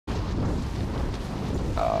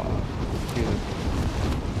Oh, dude.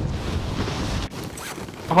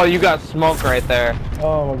 Oh, you got smoke right there.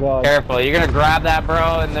 Oh my god. Careful, you're gonna grab that,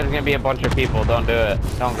 bro, and there's gonna be a bunch of people. Don't do it.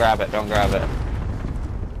 Don't grab it. Don't grab it.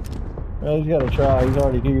 Well, he's gotta try. He's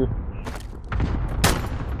already here.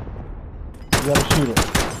 You gotta shoot him.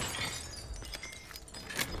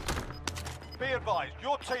 Be advised,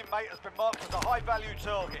 your teammate has been marked as a high-value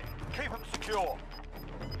target. Keep him secure.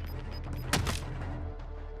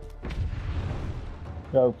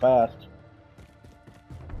 Go fast.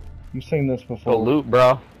 You've seen this before. Go loot,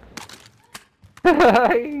 bro.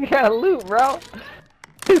 You gotta loot, bro.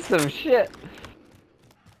 Do some shit.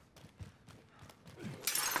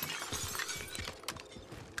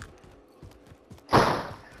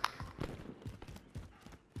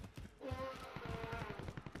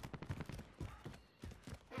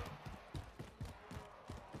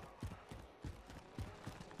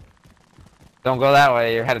 Don't go that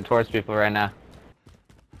way, you're headed towards people right now.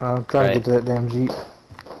 I'm trying to get to that damn Jeep.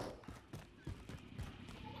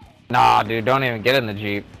 Nah, dude, don't even get in the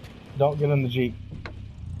Jeep. Don't get in the Jeep.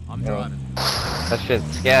 I'm driving. That shit's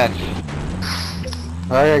sketch. I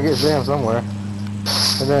gotta get Sam somewhere.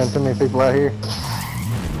 There's damn too many people out here.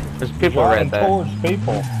 There's people right there. Towards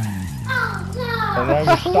people. Oh no! And now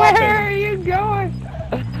you're stopping. Where are you going?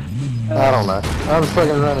 I don't know. I'm just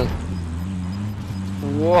fucking running.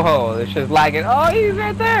 Whoa, this shit's lagging. Oh, he's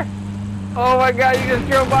right there! Oh my god, you just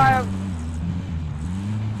drove by him!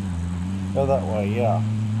 Go that way, yeah.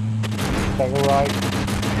 Take a right.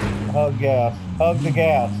 Hug gas. Hug the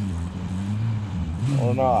gas.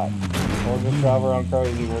 Or not. Or just drive around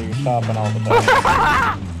crazy where you're stopping all the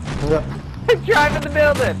time. Yep. Drive in the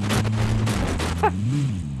building!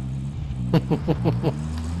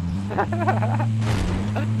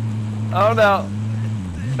 Oh no.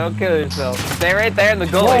 Don't kill yourself. Stay right there in the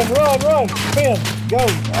gully. Run! Spin! Go!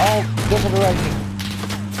 All different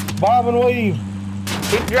directions. Bob and weave!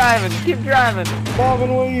 Keep driving, keep driving. Bob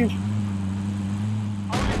and weave!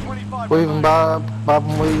 Only 25 Weave and remaining. bob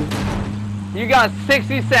and weave. You got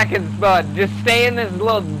 60 seconds, bud. Just stay in this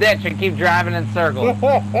little ditch and keep driving in circles.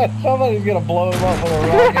 Somebody's gonna blow him up with a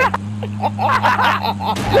rocket.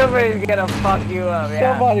 Somebody's gonna fuck you up,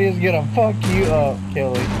 yeah. Somebody is gonna fuck you up,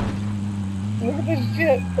 Kelly. Look at this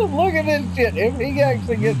shit. Look at this shit. If he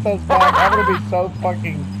actually gets us back, I'm gonna be so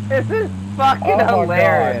fucking... This is fucking Oh my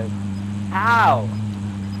hilarious. How?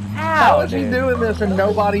 How is he dude? doing this and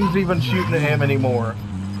nobody's even shooting at him anymore?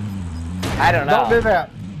 I don't know. Don't do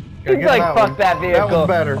that. He's Get like, that fuck one. that vehicle. That was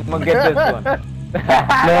better. I'm gonna get this one. No,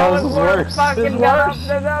 That this was is worse. fucking This is dumb worse.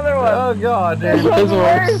 than the other one. Oh god, This dude. one's This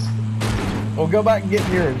works. worse. Well, go back and get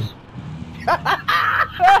yours.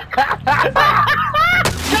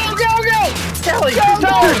 Go! Kelly,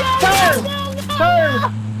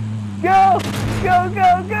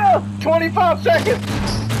 turn! Go! 25 seconds!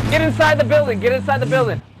 Get inside the building. Get inside the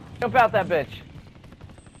building. Jump out that bitch.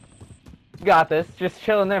 You got this. Just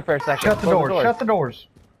chill in there for a second. Shut the Close doors. Shut the doors.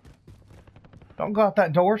 Don't go out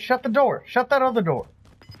that door. Shut the door. Shut that other door.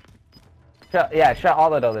 Shut all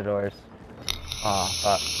the other doors. Oh,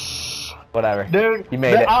 fuck. Whatever. Dude, You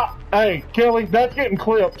made it. Hey, Kelly, that's getting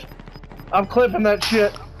clipped. I'm clipping that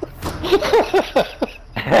shit.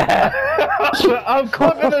 I'm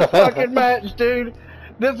clipping this fucking match, dude.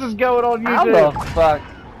 This is going on How YouTube. the fuck?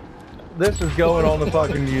 This is going on the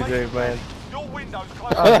fucking YouTube, man. Your window's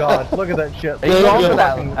closed. Oh god, look at that shit. Are you going for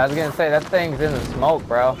that? Fucking- I was gonna say, that thing's in the smoke,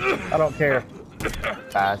 bro. I don't care.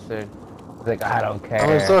 Bastard. He's like, I don't care. I'm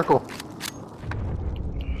in a circle.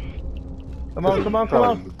 Come on.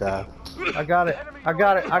 Probably you die. I got it. I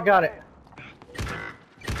got it.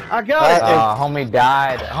 Homie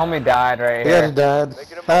died. Homie died right He had here. died.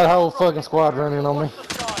 I had a whole fucking squad running on me.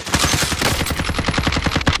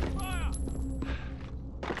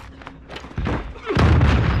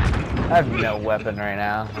 I have no weapon right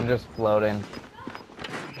now. I'm just floating.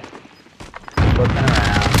 Looking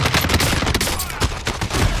around.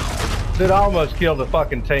 Dude, I almost killed the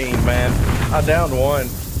fucking team, man. I downed one.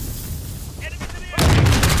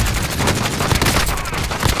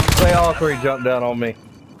 They all three jumped down on me.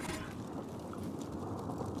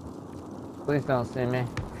 Please don't see me.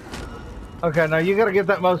 Okay, now you gotta get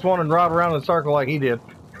that most one and ride around in a circle like he did.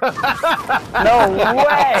 No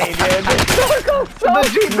way, dude. The circle's so The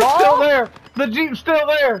Jeep's small. still there! The Jeep's still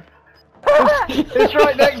there! It's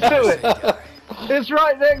right next to it! It's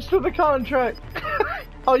right next to the contract!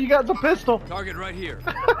 Oh, you got the pistol! Target right here.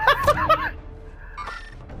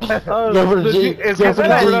 Oh, Go for the the Jeep. Jeep- It's Go getting for the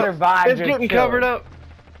covered Jeep. up. Survive, It's just getting chill. covered up.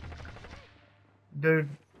 Dude,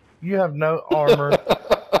 you have no armor.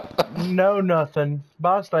 No nothing.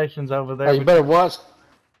 Buy station's over there. Hey, you better watch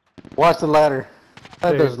the ladder.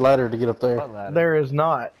 I there's a ladder to get up there. What ladder? There is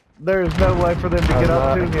not. There is no way for them to get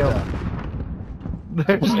up to him.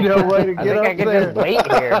 There's no way to I get think I up could there. just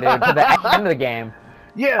wait here, dude, to the end of the game.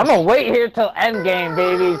 Yes. I'm gonna wait here till end game,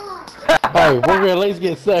 baby. Hey, we're gonna at least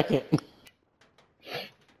get second.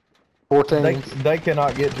 14. They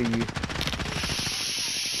cannot get to you.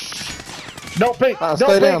 Don't peek! Don't stay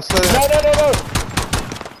peek! down, stay down. No!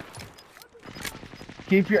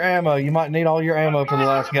 Keep your ammo. You might need all your ammo for the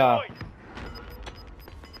last guy.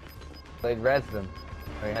 They'd res them.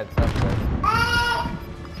 They had something.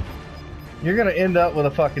 You're gonna end up with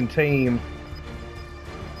a fucking team,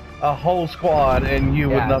 a whole squad, and you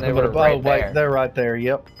with Yeah, nothing they but a. were right Oh wait, there. they're right there.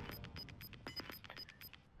 Yep.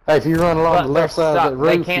 Hey, if you run along But the left they're side of stuck. that roof,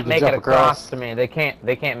 They you can't can make jump it across to me. They can't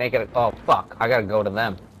make it. Oh fuck! I gotta go to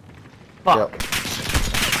them. Fuck. Yep.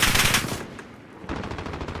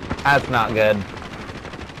 That's not good.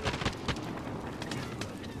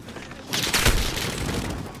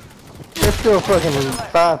 There's still fucking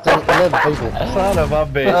 5, 10, 11 people. Son of a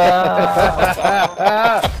bitch.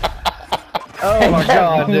 Oh my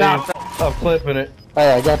god, dude. I'm clipping it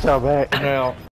Hey, I got y'all back. now.